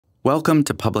Welcome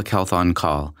to Public Health on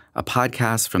Call, a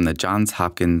podcast from the Johns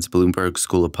Hopkins Bloomberg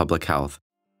School of Public Health,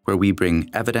 where we bring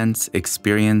evidence,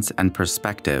 experience, and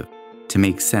perspective to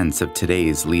make sense of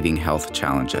today's leading health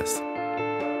challenges.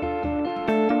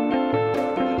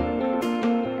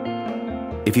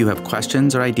 If you have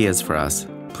questions or ideas for us,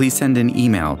 please send an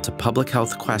email to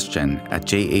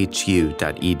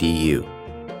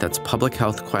publichealthquestion@jhu.edu. That's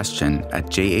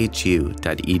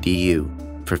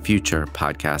publichealthquestion@jhu.edu for future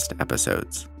podcast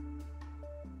episodes.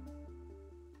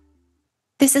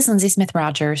 This is Lindsay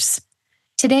Smith-Rogers.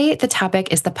 Today, the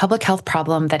topic is the public health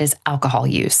problem that is alcohol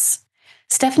use.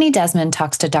 Stephanie Desmon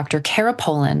talks to Dr. Cara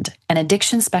Poland, an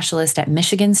addiction specialist at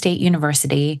Michigan State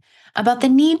University, about the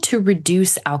need to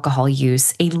reduce alcohol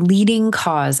use, a leading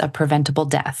cause of preventable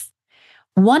death.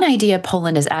 One idea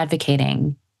Poland is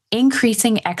advocating,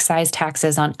 increasing excise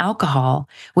taxes on alcohol,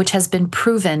 which has been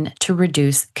proven to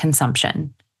reduce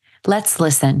consumption. Let's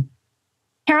listen.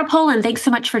 Cara Poland, thanks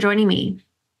so much for joining me.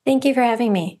 Thank you for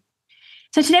having me.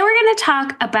 So today we're going to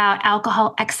talk about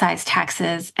alcohol excise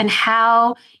taxes and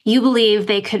how you believe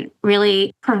they could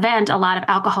really prevent a lot of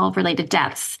alcohol-related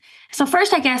deaths. So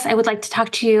first, I guess I would like to talk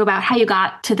to you about how you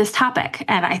got to this topic.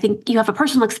 And I think you have a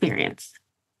personal experience.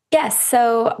 Yes.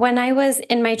 So when I was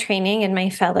in my training and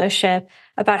my fellowship,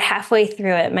 about halfway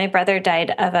through it, my brother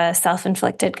died of a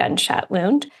self-inflicted gunshot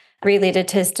wound related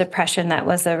to his depression that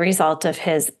was a result of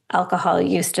his alcohol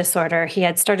use disorder. He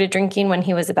had started drinking when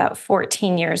he was about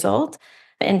 14 years old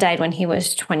and died when he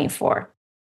was 24.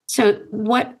 So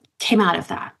what came out of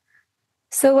that?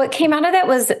 So what came out of that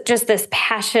was just this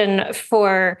passion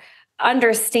for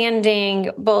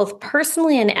understanding both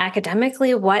personally and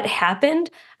academically what happened.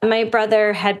 My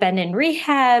brother had been in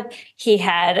rehab. He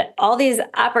had all these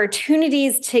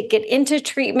opportunities to get into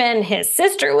treatment. His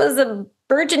sister was a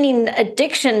burgeoning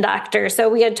addiction doctor. So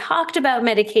we had talked about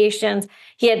medications.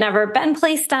 He had never been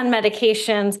placed on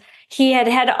medications. He had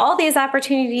had all these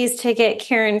opportunities to get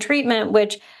care and treatment,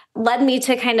 which led me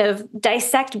to kind of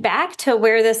dissect back to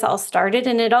where this all started.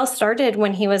 And it all started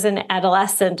when he was an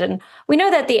adolescent. And we know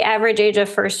that the average age of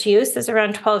first use is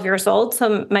around 12 years old.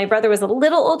 So my brother was a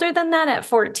little older than that at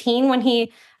 14 when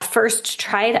he first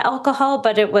tried alcohol,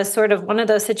 but it was sort of one of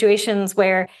those situations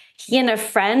where he and a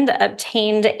friend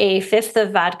obtained a fifth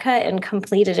of vodka and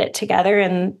completed it together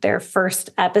in their first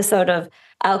episode of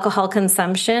alcohol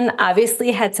consumption.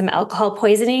 Obviously had some alcohol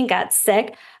poisoning, got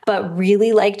sick, but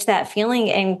really liked that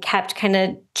feeling and kept kind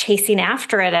of chasing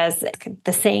after it, as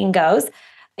the saying goes.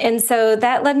 And so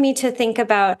that led me to think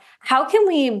about how can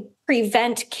we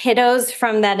prevent kiddos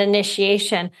from that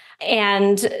initiation?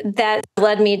 And that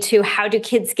led me to how do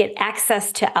kids get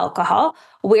access to alcohol?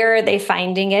 Where are they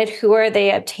finding it? Who are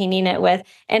they obtaining it with?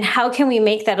 And how can we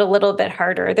make that a little bit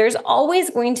harder? There's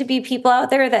always going to be people out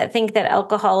there that think that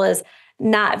alcohol is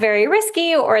not very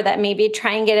risky, or that maybe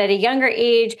trying it at a younger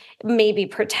age may be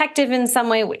protective in some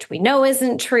way, which we know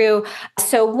isn't true.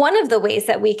 So one of the ways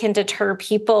that we can deter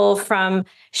people from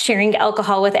sharing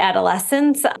alcohol with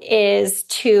adolescents is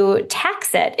to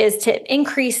tax it, is to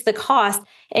increase the cost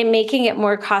and making it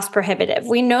more cost prohibitive.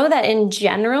 We know that in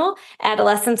general,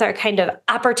 adolescents are kind of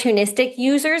opportunistic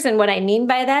users. And what I mean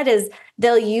by that is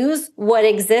they'll use what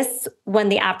exists when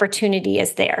the opportunity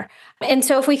is there. And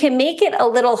so if we can make it a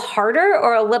little harder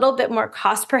or a little bit more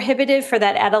cost prohibitive for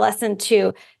that adolescent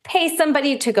to pay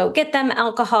somebody to go get them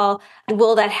alcohol,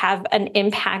 will that have an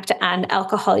impact on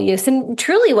alcohol use? And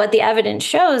truly what the evidence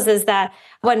shows is that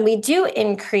when we do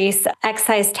increase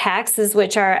excise taxes,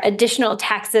 which are additional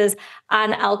taxes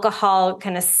on alcohol,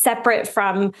 kind of separate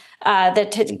from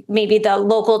maybe the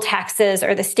local taxes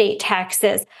or the state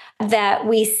taxes, that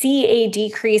we see a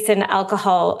decrease in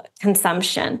alcohol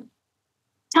consumption.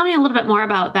 Tell me a little bit more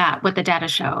about that, what the data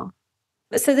show.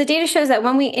 So the data shows that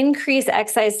when we increase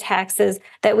excise taxes,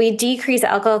 that we decrease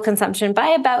alcohol consumption by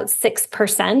about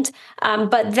 6%.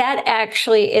 But that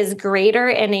actually is greater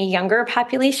in a younger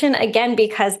population, again,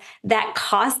 because that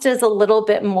cost is a little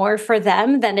bit more for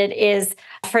them than it is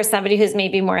for somebody who's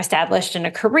maybe more established in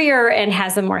a career and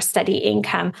has a more steady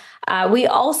income. We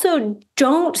also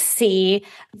don't see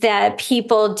that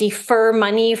people defer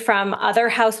money from other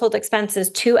household expenses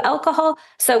to alcohol.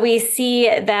 So we see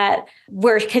that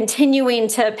we're continuing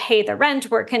to pay the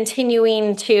rent, we're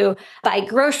continuing to buy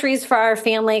groceries for our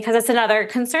family, because that's another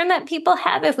concern that people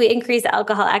have. If we increase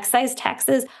alcohol excise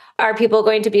taxes, are people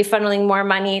going to be funneling more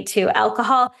money to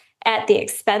alcohol at the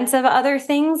expense of other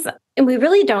things? And we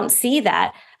really don't see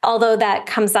that, although that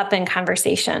comes up in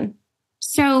conversation.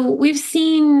 So we've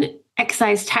seen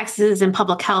excise taxes in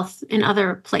public health in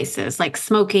other places, like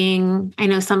smoking. I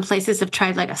know some places have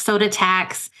tried like a soda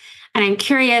tax, and I'm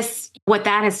curious what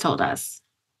that has told us.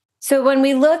 So when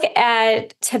we look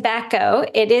at tobacco,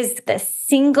 it is the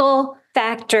single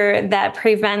factor that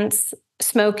prevents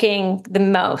smoking the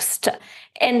most.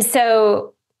 And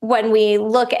so when we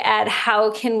look at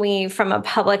how can we, from a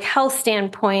public health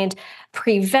standpoint,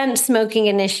 prevent smoking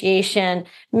initiation,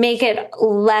 make it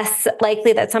less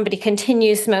likely that somebody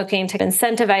continues smoking, to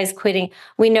incentivize quitting,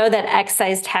 we know that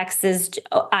excise taxes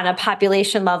on a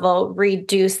population level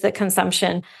reduce the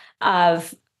consumption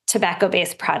of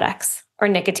tobacco-based products or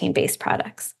nicotine-based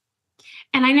products.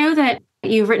 And I know that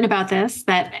you've written about this,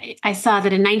 that I saw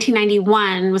that in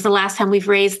 1991 was the last time we've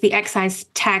raised the excise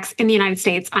tax in the United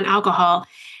States on alcohol,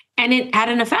 and it had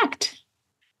an effect.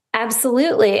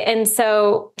 Absolutely. And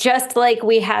so just like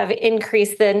we have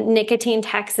increased the nicotine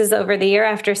taxes over the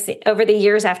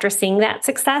years after seeing that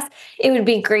success, it would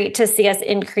be great to see us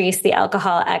increase the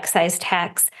alcohol excise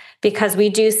tax, because we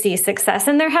do see success.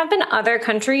 And there have been other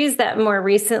countries that more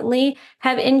recently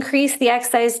have increased the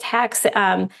excise tax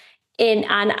on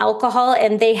alcohol,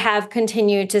 and they have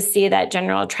continued to see that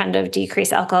general trend of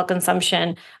decreased alcohol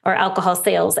consumption or alcohol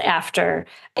sales after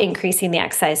increasing the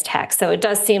excise tax. So it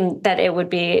does seem that it would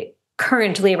be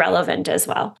currently relevant as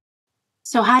well.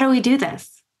 So how do we do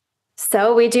this?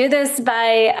 So we do this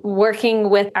by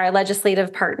working with our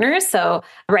legislative partners, so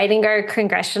writing our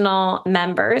congressional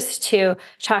members to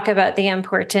talk about the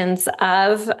importance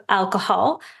of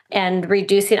alcohol and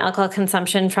reducing alcohol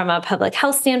consumption from a public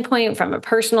health standpoint, from a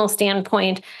personal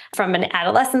standpoint, from an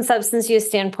adolescent substance use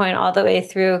standpoint, all the way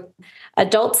through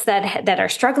adults that are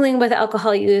struggling with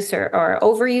alcohol use or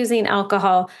overusing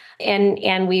alcohol.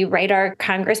 And we write our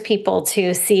Congress people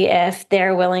to see if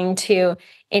they're willing to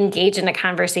engage in a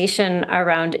conversation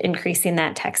around increasing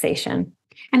that taxation.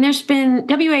 And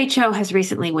WHO has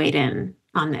recently weighed in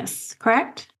on this,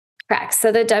 correct? Correct.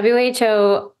 So the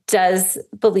WHO does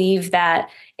believe that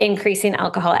increasing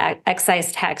alcohol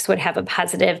excise tax would have a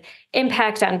positive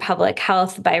impact on public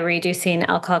health by reducing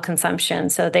alcohol consumption.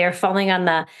 So they are falling on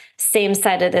the same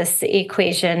side of this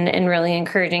equation and really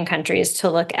encouraging countries to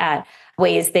look at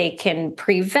ways they can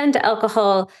prevent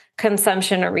alcohol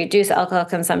consumption or reduce alcohol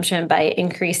consumption by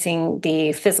increasing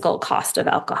the physical cost of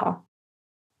alcohol.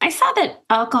 I saw that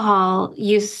alcohol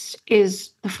use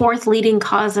is the fourth leading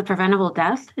cause of preventable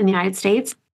death in the United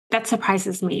States. That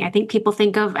surprises me. I think people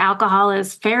think of alcohol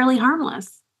as fairly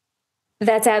harmless.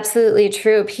 That's absolutely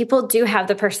true. People do have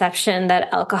the perception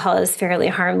that alcohol is fairly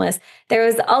harmless. There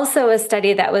was also a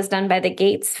study that was done by the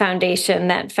Gates Foundation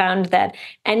that found that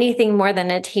anything more than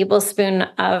a tablespoon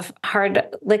of hard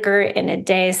liquor in a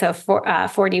day, so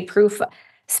 40 proof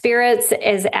spirits,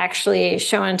 is actually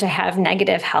shown to have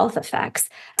negative health effects.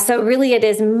 So really, it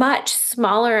is much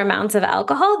smaller amounts of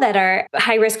alcohol that are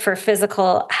high risk for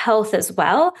physical health as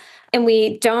well. And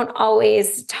we don't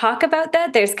always talk about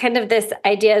that. There's kind of this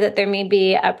idea that there may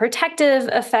be a protective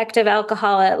effect of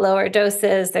alcohol at lower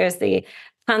doses. There's the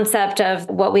concept of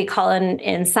what we call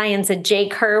in science a J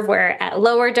curve, where at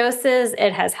lower doses,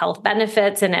 it has health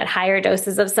benefits, and at higher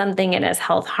doses of something, it has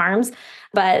health harms.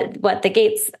 But what the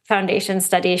Gates Foundation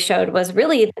study showed was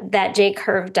really that J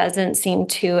curve doesn't seem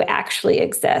to actually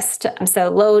exist. So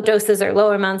low doses or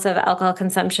low amounts of alcohol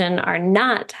consumption are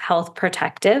not health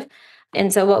protective.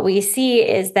 And so what we see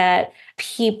is that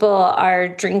people are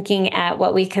drinking at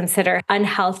what we consider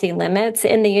unhealthy limits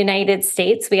in the United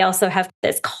States. We also have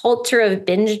this culture of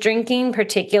binge drinking,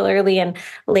 particularly in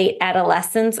late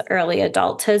adolescence, early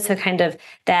adulthood. So kind of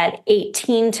that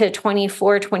 18 to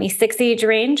 24, 26 age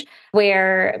range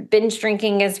where binge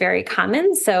drinking is very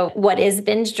common. So what is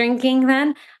binge drinking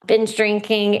then? Binge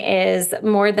drinking is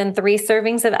more than 3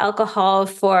 servings of alcohol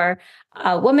for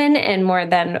a woman and more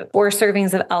than 4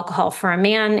 servings of alcohol for a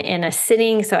man in a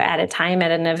sitting, so at a time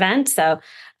at an event. So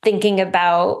thinking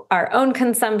about our own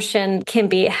consumption can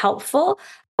be helpful.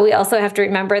 We also have to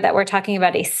remember that we're talking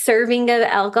about a serving of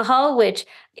alcohol, which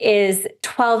is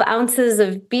 12 ounces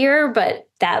of beer, but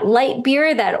that light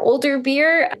beer, that older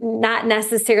beer, not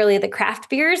necessarily the craft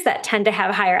beers that tend to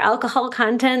have higher alcohol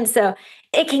content. So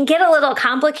it can get a little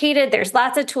complicated. There's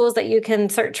lots of tools that you can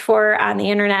search for on the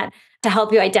internet to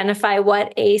help you identify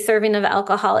what a serving of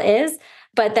alcohol is,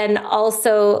 but then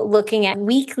also looking at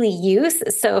weekly use.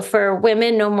 So for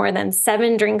women, no more than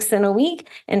 7 drinks in a week,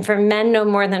 and for men, no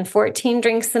more than 14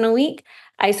 drinks in a week.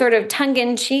 I sort of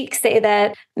tongue-in-cheek say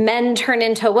that men turn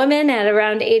into women at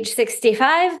around age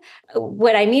 65.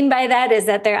 What I mean by that is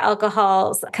that their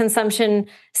alcohol consumption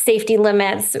safety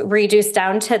limits reduce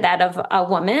down to that of a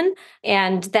woman.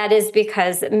 And that is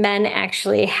because men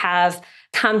actually have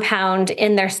compound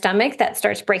in their stomach that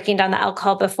starts breaking down the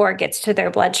alcohol before it gets to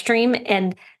their bloodstream.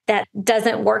 And that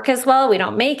doesn't work as well. We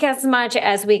don't make as much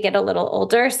as we get a little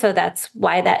older. So that's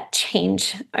why that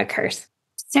change occurs.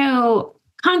 So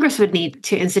Congress would need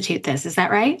to institute this. Is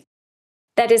that right?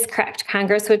 That is correct.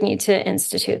 Congress would need to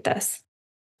institute this.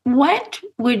 What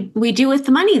would we do with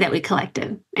the money that we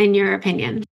collected, in your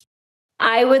opinion?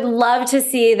 I would love to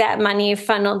see that money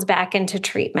funneled back into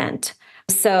treatment.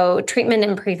 So treatment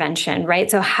and prevention,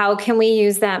 right? So how can we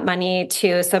use that money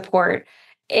to support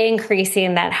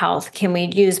increasing that health? Can we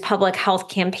use public health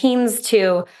campaigns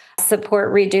to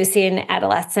support reducing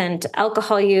adolescent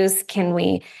alcohol use? Can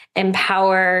we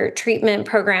empower treatment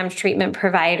programs, treatment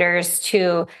providers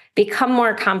to become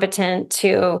more competent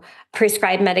to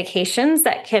prescribe medications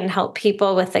that can help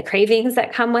people with the cravings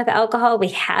that come with alcohol? We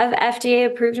have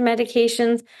FDA-approved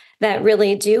medications that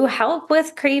really do help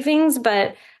with cravings,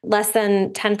 but less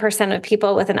than 10% of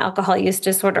people with an alcohol use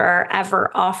disorder are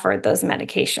ever offered those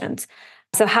medications.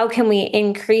 So how can we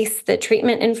increase the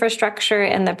treatment infrastructure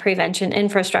and the prevention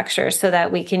infrastructure so that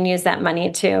we can use that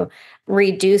money to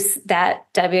reduce that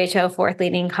WHO fourth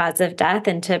leading cause of death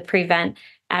and to prevent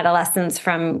adolescents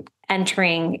from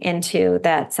entering into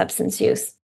that substance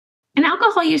use? And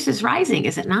alcohol use is rising,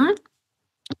 is it not?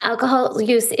 Alcohol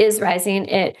use is rising.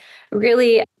 It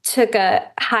really took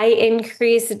a high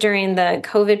increase during the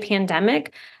COVID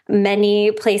pandemic.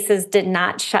 Many places did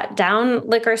not shut down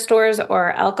liquor stores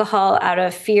or alcohol out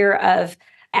of fear of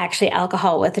actually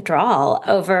alcohol withdrawal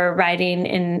overriding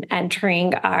and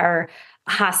entering our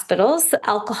hospitals.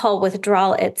 Alcohol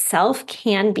withdrawal itself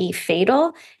can be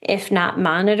fatal if not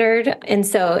monitored. And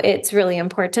so it's really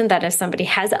important that if somebody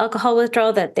has alcohol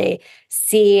withdrawal, that they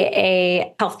see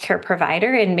a healthcare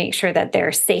provider and make sure that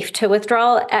they're safe to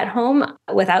withdraw at home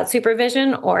without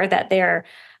supervision, or that they're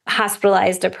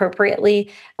hospitalized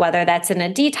appropriately, whether that's in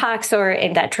a detox or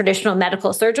in that traditional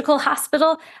medical surgical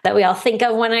hospital that we all think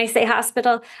of when I say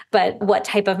hospital, but what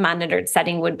type of monitored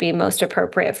setting would be most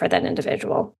appropriate for that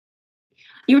individual.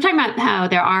 You were talking about how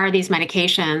there are these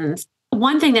medications.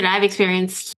 One thing that I've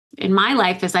experienced in my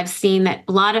life is I've seen that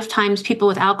a lot of times people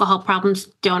with alcohol problems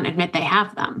don't admit they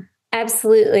have them.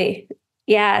 Absolutely.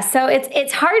 Yeah. So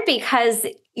it's hard because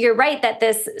you're right that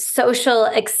this social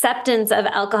acceptance of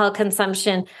alcohol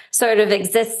consumption sort of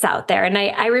exists out there. And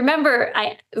I remember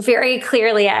very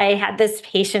clearly, I had this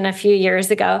patient a few years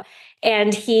ago,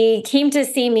 and he came to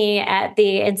see me at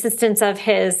the insistence of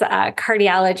his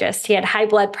cardiologist. He had high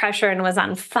blood pressure and was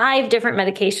on 5 different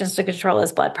medications to control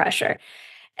his blood pressure.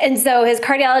 And so his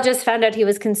cardiologist found out he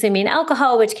was consuming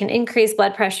alcohol, which can increase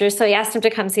blood pressure. So he asked him to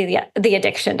come see the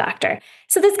addiction doctor.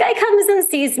 So this guy comes and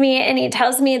sees me, and he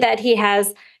tells me that he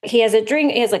has a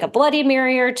drink. He has like a Bloody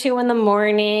Mary or 2 in the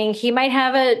morning. He might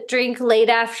have a drink late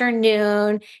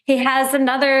afternoon. He has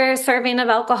another serving of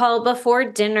alcohol before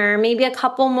dinner, maybe a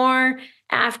couple more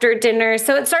after dinner.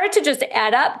 So it started to just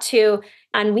add up to,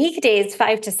 on weekdays,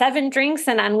 5 to 7 drinks,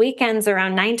 and on weekends,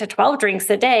 around 9 to 12 drinks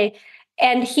a day.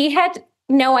 And he had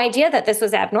no idea that this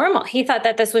was abnormal. He thought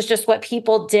that this was just what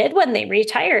people did when they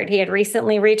retired. He had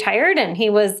recently retired and he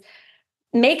was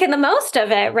making the most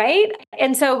of it, right?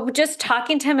 And so just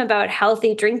talking to him about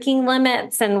healthy drinking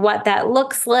limits and what that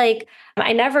looks like,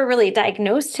 I never really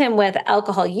diagnosed him with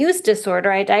alcohol use disorder.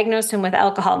 I diagnosed him with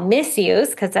alcohol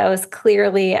misuse because that was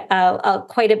clearly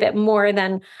quite a bit more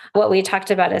than what we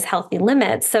talked about as healthy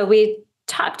limits. So we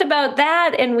talked about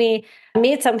that, and we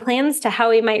made some plans to how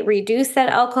we might reduce that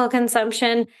alcohol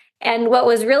consumption. And what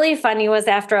was really funny was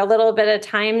after a little bit of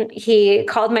time, he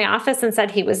called my office and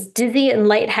said he was dizzy and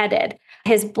lightheaded.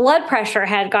 His blood pressure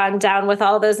had gone down with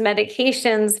all those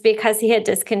medications because he had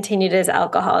discontinued his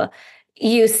alcohol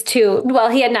use to, well,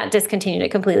 he had not discontinued it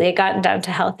completely. It had gotten down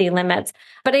to healthy limits.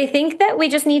 But I think that we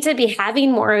just need to be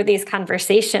having more of these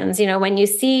conversations. You know, when you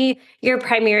see your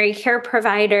primary care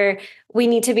provider, we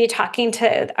need to be talking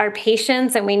to our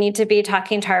patients, and we need to be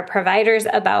talking to our providers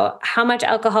about how much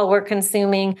alcohol we're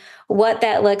consuming, what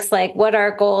that looks like, what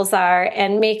our goals are,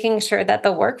 and making sure that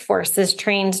the workforce is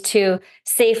trained to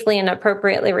safely and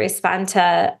appropriately respond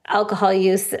to alcohol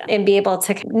use and be able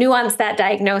to nuance that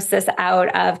diagnosis out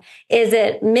of, is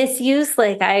it misuse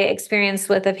like I experienced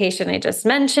with the patient I just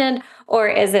mentioned, or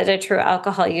is it a true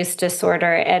alcohol use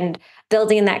disorder? And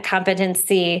building that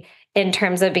competency in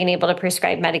terms of being able to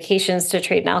prescribe medications to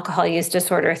treat an alcohol use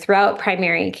disorder throughout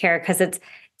primary care, because it's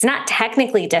not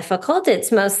technically difficult. It's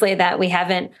mostly that we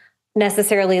haven't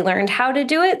necessarily learned how to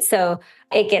do it. So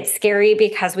it gets scary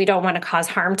because we don't want to cause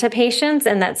harm to patients,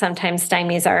 and that sometimes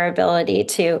stymies our ability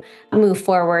to move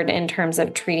forward in terms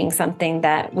of treating something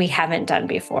that we haven't done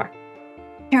before.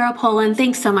 Cara Poland,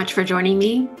 thanks so much for joining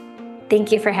me.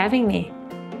 Thank you for having me.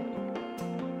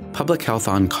 Public Health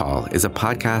on Call is a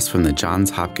podcast from the Johns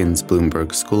Hopkins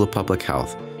Bloomberg School of Public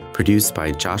Health, produced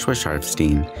by Joshua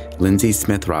Sharfstein, Lindsay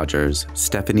Smith-Rogers,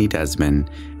 Stephanie Desmon,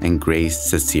 and Grace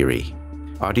Ceciri.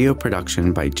 Audio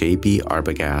production by J.B.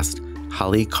 Arbogast,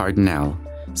 Holly Cardinale,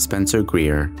 Spencer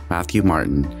Greer, Matthew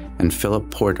Martin, and Philip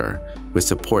Porter, with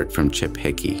support from Chip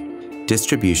Hickey.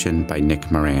 Distribution by Nick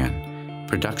Moran.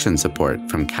 Production support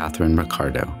from Catherine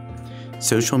Ricardo.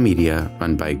 Social media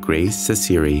run by Grace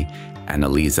Cesiri and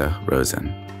Eliza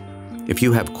Rosen. If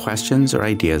you have questions or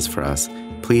ideas for us,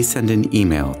 please send an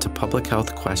email to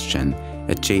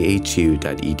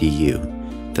publichealthquestion@jhu.edu.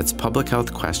 That's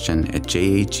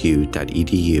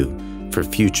publichealthquestion@jhu.edu for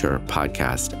future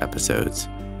podcast episodes.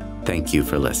 Thank you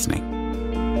for listening.